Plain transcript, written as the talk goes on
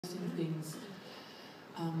things.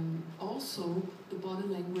 Also, the body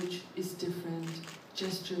language is different,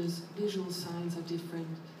 gestures, visual signs are different,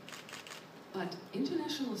 but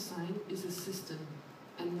international sign is a system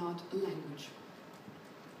and not a language.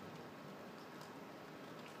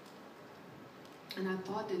 And I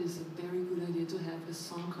thought it is a very good idea to have a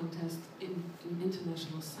song contest in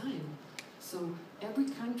international sign. So every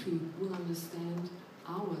country will understand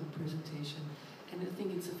our presentation, and I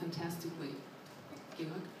think it's a fantastic way.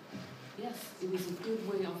 Georg? Yes, it is a good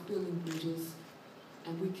way of building bridges,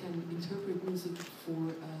 and we can interpret music for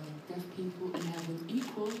deaf people and have an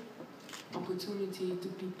equal opportunity to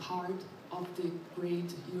be part of the great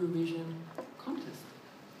Eurovision contest.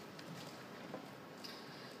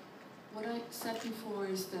 What I said before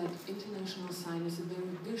is that international sign is a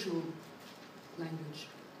very visual language.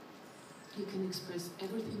 You can express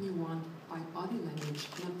everything you want by body language.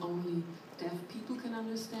 Not only deaf people can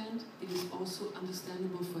understand, it is also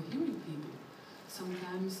understandable for hearing people.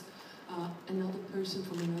 Sometimes another person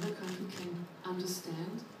from another country can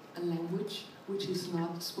understand a language which is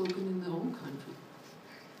not spoken in their own country.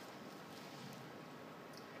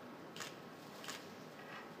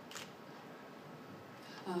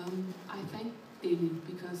 I thank Delil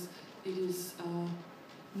because it is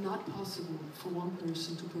not possible for one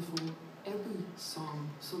person to perform every song.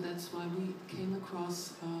 So that's why we came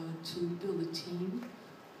across to build a team.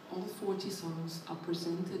 All 40 songs are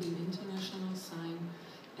presented in international sign,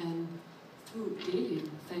 and through Delil,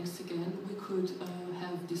 thanks again, we could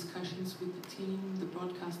have discussions with the team, the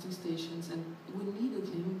broadcasting stations, and we needed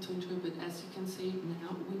him to interpret. As you can see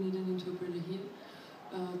now, we need an interpreter here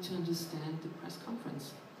to understand the press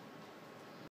conference.